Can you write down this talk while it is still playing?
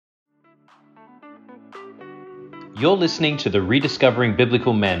You're listening to the Rediscovering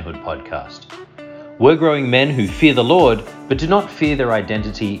Biblical Manhood podcast. We're growing men who fear the Lord, but do not fear their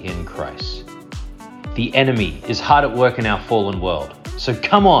identity in Christ. The enemy is hard at work in our fallen world. So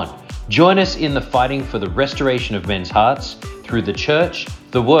come on, join us in the fighting for the restoration of men's hearts through the church,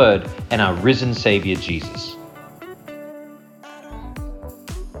 the word, and our risen Savior Jesus.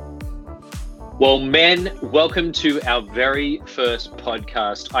 Well, men, welcome to our very first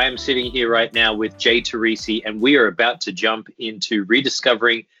podcast. I am sitting here right now with Jay Teresi, and we are about to jump into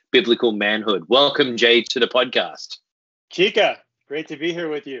Rediscovering Biblical Manhood. Welcome, Jay, to the podcast. Chicka, great to be here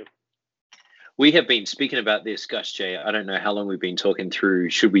with you. We have been speaking about this, gosh, Jay, I don't know how long we've been talking through.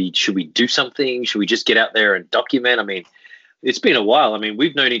 Should we do something? Should we just get out there and document? I mean, it's been a while. I mean,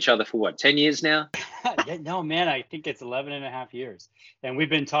 we've known each other for 10 years now? No, man, I think it's 11 and a half years. And we've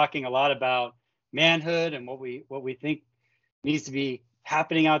been talking a lot about manhood and what we think needs to be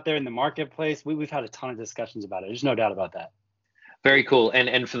happening out there in the marketplace. We've had a ton of discussions about it. There's no doubt about that. Very cool.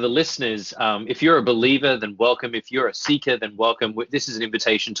 And for the listeners, if you're a believer, then welcome. If you're a seeker, then welcome. This is an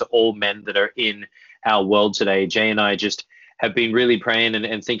invitation to all men that are in our world today. Jay and I just have been really praying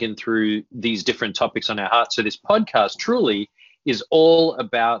and thinking through these different topics on our hearts. So this podcast truly is all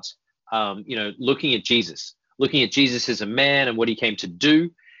about, looking at Jesus as a man and what he came to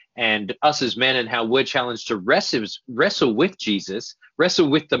do, and us as men and how we're challenged to wrestle with Jesus, wrestle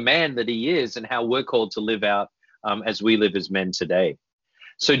with the man that he is, and how we're called to live out as we live as men today.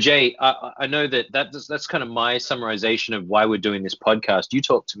 So Jay, I know that's kind of my summarization of why we're doing this podcast. You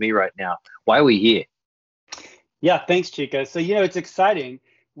talk to me right now. Why are we here? Yeah, thanks, Chicka. So, it's exciting.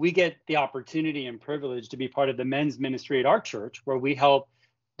 We get the opportunity and privilege to be part of the men's ministry at our church, where we help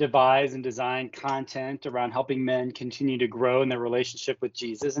devise and design content around helping men continue to grow in their relationship with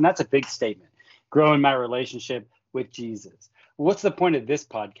Jesus. And that's a big statement, grow in my relationship with Jesus. What's the point of this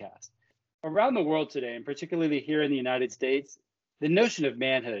podcast? Around the world today, and particularly here in the United States, the notion of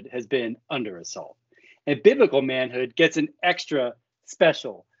manhood has been under assault. And biblical manhood gets an extra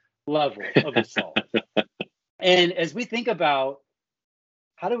special level of assault. And as we think about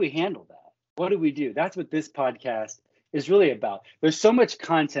how do we handle that? What do we do? That's what this podcast is really about. There's so much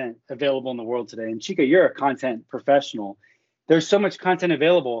content available in the world today. And Chicka, you're a content professional. There's so much content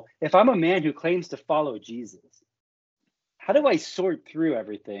available. If I'm a man who claims to follow Jesus, how do I sort through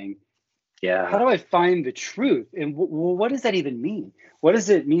everything? Yeah. How do I find the truth? And what does that even mean? What does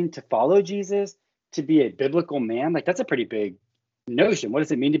it mean to follow Jesus, to be a biblical man? Like, that's a pretty big notion. What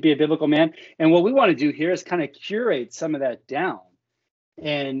does it mean to be a biblical man? And what we want to do here is kind of curate some of that down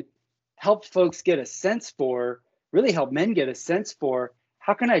and help folks get a sense for, really help men get a sense for,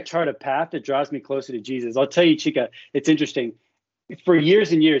 how can I chart a path that draws me closer to Jesus? I'll tell you, Chicka, it's interesting. For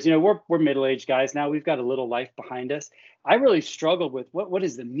years and years, we're middle-aged guys now. We've got a little life behind us. I really struggled with what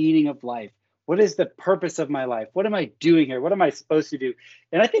is the meaning of life? What is the purpose of my life? What am I doing here? What am I supposed to do?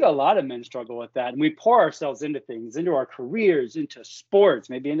 And I think a lot of men struggle with that. And we pour ourselves into things, into our careers, into sports,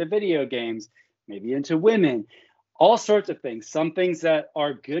 maybe into video games, maybe into women, all sorts of things. Some things that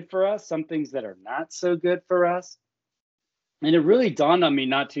are good for us, some things that are not so good for us. And it really dawned on me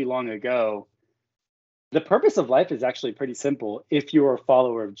not too long ago, the purpose of life is actually pretty simple if you're a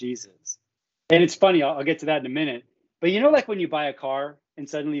follower of Jesus. And it's funny, I'll get to that in a minute. But like when you buy a car and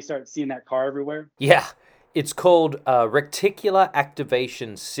suddenly you start seeing that car everywhere? Yeah, it's called a reticular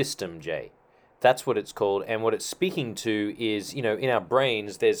activation system, Jay. That's what it's called. And what it's speaking to is, in our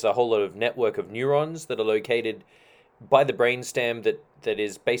brains, there's a whole lot of network of neurons that are located by the brainstem that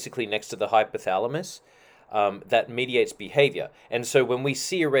is basically next to the hypothalamus. That mediates behavior. And so when we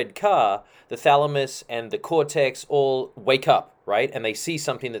see a red car, the thalamus and the cortex all wake up, right? And they see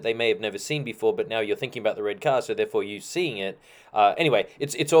something that they may have never seen before, but now you're thinking about the red car, so therefore you seeing it. Anyway,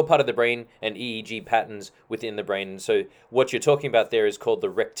 it's all part of the brain and EEG patterns within the brain. And so what you're talking about there is called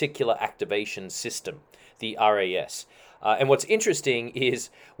the reticular activation system, the RAS. And what's interesting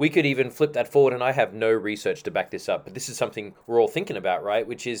is we could even flip that forward, and I have no research to back this up, but this is something we're all thinking about, right?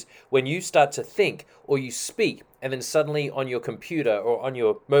 Which is when you start to think or you speak, and then suddenly on your computer or on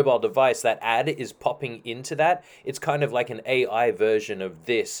your mobile device, that ad is popping into that. It's kind of like an AI version of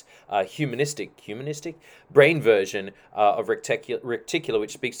this humanistic brain version of reticular,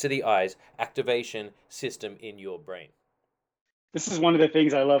 which speaks to the eyes, activation system in your brain. This is one of the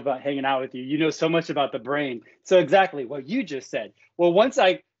things I love about hanging out with you. You know so much about the brain. So exactly what you just said. Well, once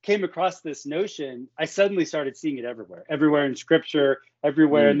I came across this notion, I suddenly started seeing it everywhere in scripture,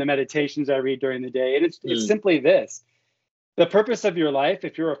 everywhere in the meditations I read during the day. And it's simply this. The purpose of your life,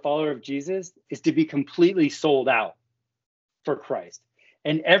 if you're a follower of Jesus, is to be completely sold out for Christ.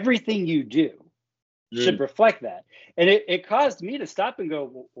 And everything you do should reflect that. And it caused me to stop and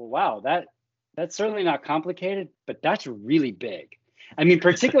go, well, wow, that That's certainly not complicated, but that's really big. I mean,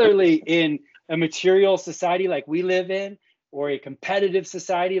 particularly in a material society like we live in, or a competitive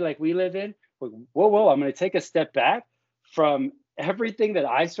society like we live in. Whoa, I'm going to take a step back from everything that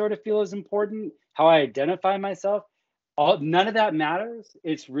I sort of feel is important, how I identify myself. None of that matters.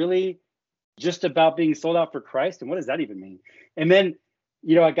 It's really just about being sold out for Christ. And what does that even mean? And then,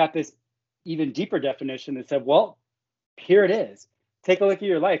 I got this even deeper definition that said, well, here it is. Take a look at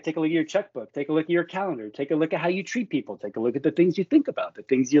your life. Take a look at your checkbook. Take a look at your calendar. Take a look at how you treat people. Take a look at the things you think about, the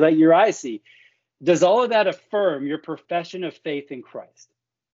things you let your eyes see. Does all of that affirm your profession of faith in Christ?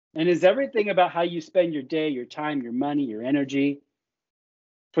 And is everything about how you spend your day, your time, your money, your energy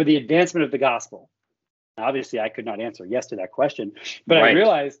for the advancement of the gospel? Obviously, I could not answer yes to that question, but right. I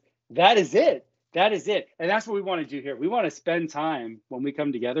realized that is it. That is it. And that's what we want to do here. We want to spend time when we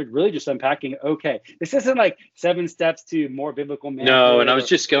come together, really just unpacking, okay, this isn't like 7 steps to more biblical manhood. No, and I was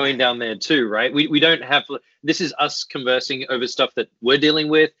just going down there too, right? We don't have, this is us conversing over stuff that we're dealing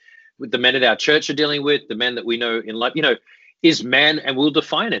with the men at our church are dealing with, the men that we know in life, is man, and we'll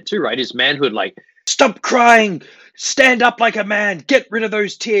define it too, right? Is manhood like, stop crying, stand up like a man, get rid of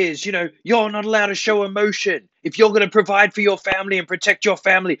those tears, you're not allowed to show emotion. If you're going to provide for your family and protect your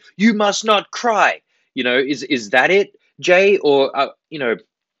family, you must not cry. Is that it, Jay? Or,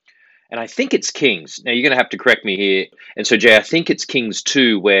 and I think it's Kings. Now, you're going to have to correct me here. And so, Jay, I think it's Kings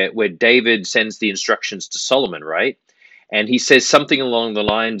 2 where David sends the instructions to Solomon, right? And he says something along the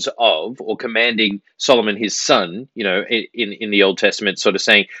lines of, or commanding Solomon, his son, in the Old Testament, sort of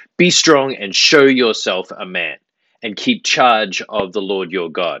saying, be strong and show yourself a man and keep charge of the Lord your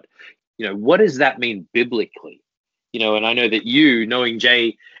God. What does that mean biblically? And I know that knowing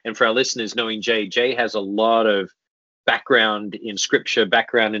Jay, and for our listeners, knowing Jay has a lot of background in scripture,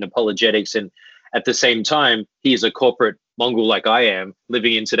 background in apologetics, and at the same time, he's a corporate mongrel like I am,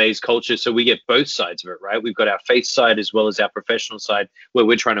 living in today's culture. So we get both sides of it, right? We've got our faith side as well as our professional side where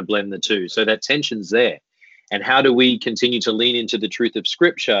we're trying to blend the two. So that tension's there. And how do we continue to lean into the truth of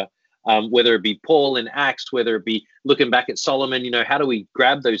scripture, whether it be Paul in Acts, whether it be looking back at Solomon, how do we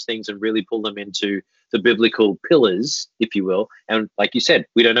grab those things and really pull them into the biblical pillars, if you will? And like you said,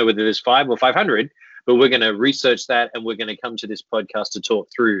 we don't know whether there's 5 or 500, but we're going to research that, and we're going to come to this podcast to talk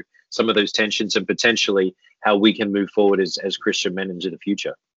through some of those tensions and potentially how we can move forward as Christian men into the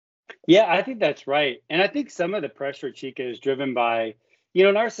future. Yeah, I think that's right. And I think some of the pressure, Chicka, is driven by,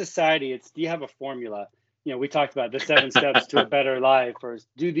 in our society, do you have a formula? We talked about the 7 steps to a better life, or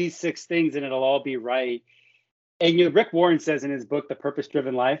do these 6 things and it'll all be right. And Rick Warren says in his book, The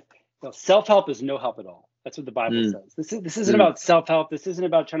Purpose-Driven Life, self-help is no help at all. That's what the Bible says. This isn't about self-help. This isn't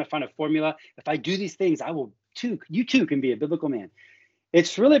about trying to find a formula. If I do these things, you too can be a biblical man.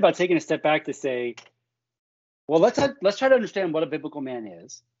 It's really about taking a step back to say, well, let's try to understand what a biblical man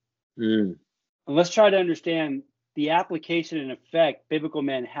is. And let's try to understand the application and effect biblical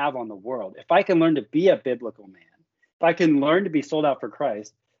men have on the world. If I can learn to be a biblical man, if I can learn to be sold out for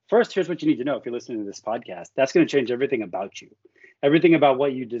Christ, first, here's what you need to know if you're listening to this podcast. That's going to change everything about you, everything about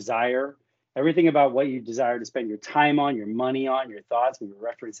what you desire, everything about what you desire to spend your time on, your money on, your thoughts. We were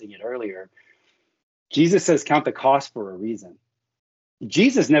referencing it earlier. Jesus says, count the cost for a reason.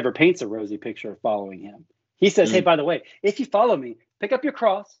 Jesus never paints a rosy picture of following him. He says, hey, by the way, if you follow me, pick up your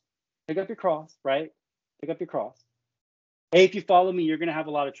cross, right? Pick up your cross. Hey, if you follow me, you're going to have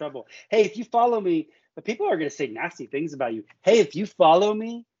a lot of trouble. Hey, if you follow me, the people are going to say nasty things about you. Hey, if you follow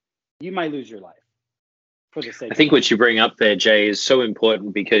me, you might lose your life. For the sake I think what you bring up there, Jay, is so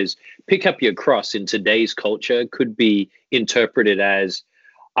important, because pick up your cross in today's culture could be interpreted as,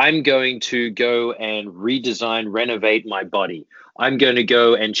 I'm going to go and redesign, renovate my body. I'm going to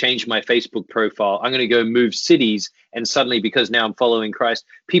go and change my Facebook profile. I'm going to go move cities. And suddenly, because now I'm following Christ,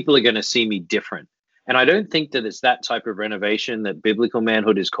 people are going to see me different. And I don't think that it's that type of renovation that biblical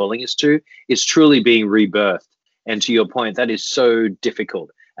manhood is calling us to. It's truly being rebirthed. And to your point, that is so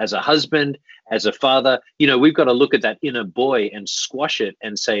difficult. As a husband, as a father, we've got to look at that inner boy and squash it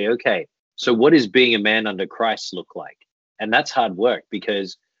and say, okay, so what does being a man under Christ look like? And that's hard work,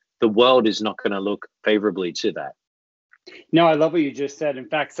 because the world is not going to look favorably to that. No, I love what you just said. In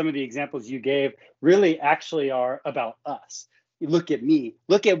fact, some of the examples you gave really actually are about us. You look at me,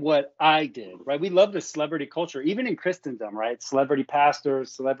 look at what I did, right? We love the celebrity culture, even in Christendom, right? Celebrity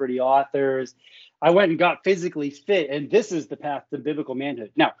pastors, celebrity authors. I went and got physically fit, and this is the path to biblical manhood.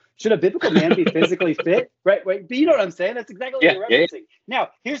 Now, should a biblical man be physically fit? Right? But you know what I'm saying? That's exactly what you're referencing. Now,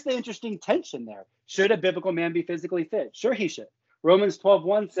 here's the interesting tension there. Should a biblical man be physically fit? Sure, he should. Romans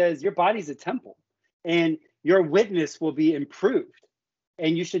 12:1 says your body's a temple, and your witness will be improved,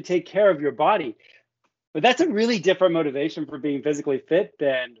 and you should take care of your body. But that's a really different motivation for being physically fit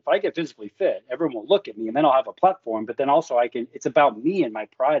than if I get physically fit, everyone will look at me and then I'll have a platform. But then also it's about me and my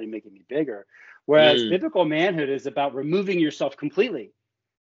pride and making me bigger. Whereas biblical manhood is about removing yourself completely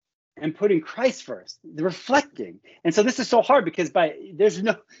and putting Christ first, the reflecting. And so this is so hard because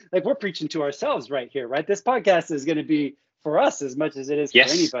we're preaching to ourselves right here, right? This podcast is going to be for us as much as it is for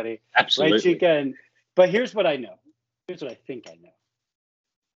anybody. Absolutely. Right, Chicka? But here's what I know. Here's what I think I know.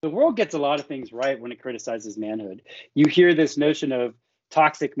 The world gets a lot of things right when it criticizes manhood. You hear this notion of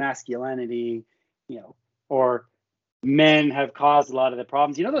toxic masculinity, or men have caused a lot of the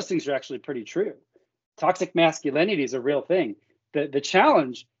problems. Those things are actually pretty true. Toxic masculinity is a real thing. The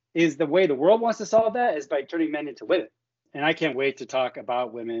challenge is the way the world wants to solve that is by turning men into women. And I can't wait to talk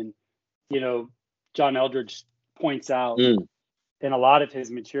about women. John Eldredge points out in a lot of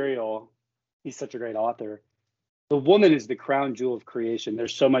his material, he's such a great author, the woman is the crown jewel of creation.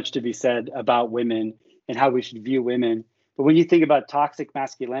 There's so much to be said about women and how we should view women. But when you think about toxic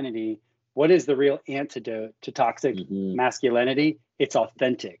masculinity, what is the real antidote to toxic masculinity? It's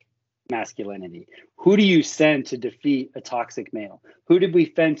authentic masculinity. Who do you send to defeat a toxic male? Who did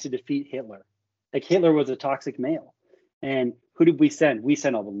we send to defeat Hitler? Like Hitler was a toxic male. And who did we send? We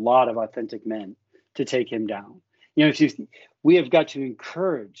sent a lot of authentic men to take him down. We have got to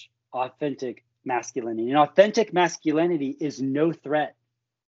encourage authentic masculinity. And authentic masculinity is no threat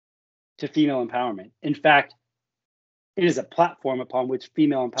to female empowerment. In fact, it is a platform upon which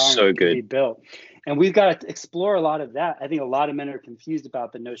female empowerment can be built. And we've got to explore a lot of that. I think a lot of men are confused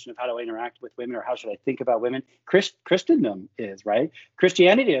about the notion of how to interact with women or how should I think about women. Christendom is, right?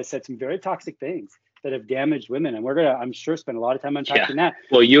 Christianity has said some very toxic things that have damaged women. And we're going to, I'm sure, spend a lot of time unpacking that.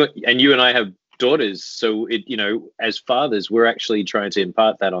 Well, you and I have daughters. So, as fathers, we're actually trying to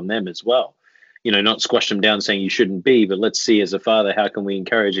impart that on them as well. Not squash them down saying you shouldn't be, but let's see as a father, how can we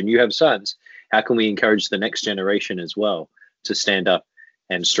encourage, and you have sons, how can we encourage the next generation as well to stand up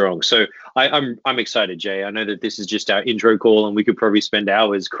and strong? So I'm excited, Jay. I know that this is just our intro call and we could probably spend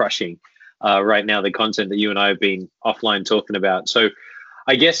hours crushing right now the content that you and I have been offline talking about. So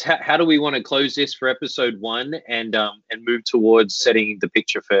I guess how do we want to close this for episode 1 and move towards setting the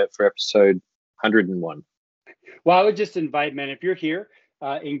picture for episode 101? Well, I would just invite men, if you're here,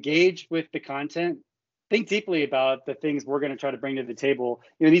 engage with the content. Think deeply about the things we're going to try to bring to the table.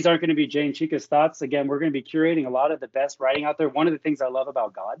 These aren't going to be Jay and Chicka's thoughts. Again, we're going to be curating a lot of the best writing out there. One of the things I love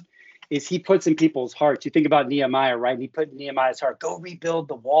about God is he puts in people's hearts. You think about Nehemiah, right? And he put in Nehemiah's heart, go rebuild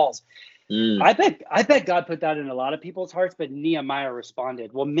the walls. I bet God put that in a lot of people's hearts, but Nehemiah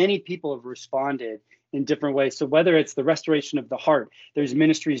responded. Well, many people have responded in different ways. So whether it's the restoration of the heart, there's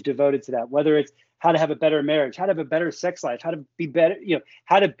ministries devoted to that. Whether it's how to have a better marriage, how to have a better sex life, how to be better,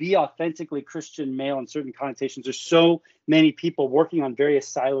 how to be authentically Christian male in certain connotations. There's so many people working on various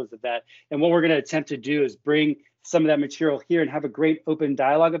silos of that. And what we're going to attempt to do is bring some of that material here and have a great open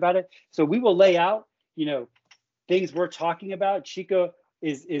dialogue about it. So we will lay out, things we're talking about. Chicka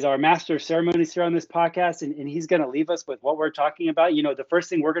is our master of ceremonies here on this podcast, and he's going to leave us with what we're talking about. The first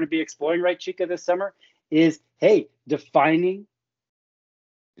thing we're going to be exploring, right, Chicka, this summer is, defining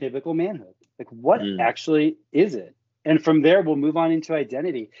biblical manhood. Like, what actually is it? And from there, we'll move on into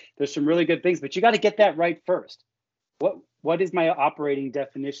identity. There's some really good things, but you got to get that right first. What is my operating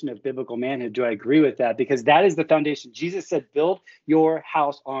definition of biblical manhood? Do I agree with that? Because that is the foundation. Jesus said, build your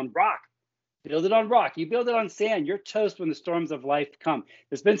house on rock. Build it on rock. You build it on sand, you're toast when the storms of life come.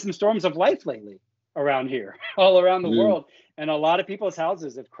 There's been some storms of life lately around here, all around the world. And a lot of people's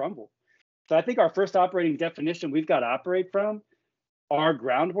houses have crumbled. So I think our first operating definition we've got to operate from, our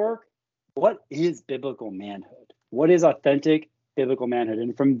groundwork, what is biblical manhood? What is authentic biblical manhood?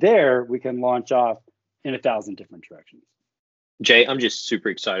 And from there, we can launch off in 1,000 different directions. Jay, I'm just super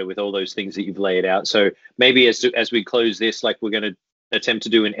excited with all those things that you've laid out. So maybe as we close this, like we're going to attempt to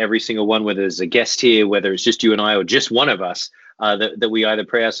do in every single one, whether there's a guest here, whether it's just you and I or just one of us, that we either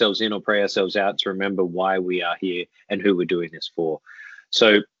pray ourselves in or pray ourselves out to remember why we are here and who we're doing this for.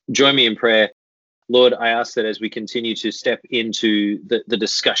 So join me in prayer. Lord, I ask that as we continue to step into the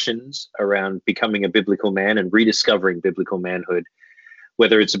discussions around becoming a biblical man and rediscovering biblical manhood,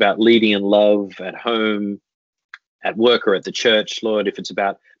 whether it's about leading in love at home, at work, or at the church, Lord, if it's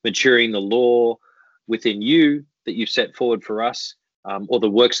about maturing the law within you that you've set forward for us, or the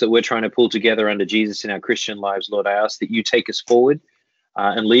works that we're trying to pull together under Jesus in our Christian lives, Lord, I ask that you take us forward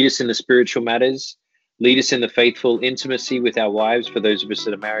and lead us in the spiritual matters, lead us in the faithful intimacy with our wives for those of us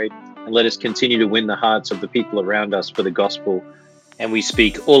that are married, and let us continue to win the hearts of the people around us for the gospel. And we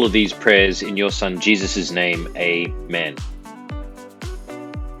speak all of these prayers in your Son, Jesus' name. Amen.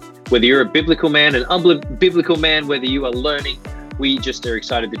 Whether you're a biblical man, an unbiblical man, whether you are learning, we just are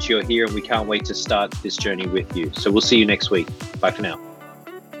excited that you're here, and we can't wait to start this journey with you. So we'll see you next week. Bye for now.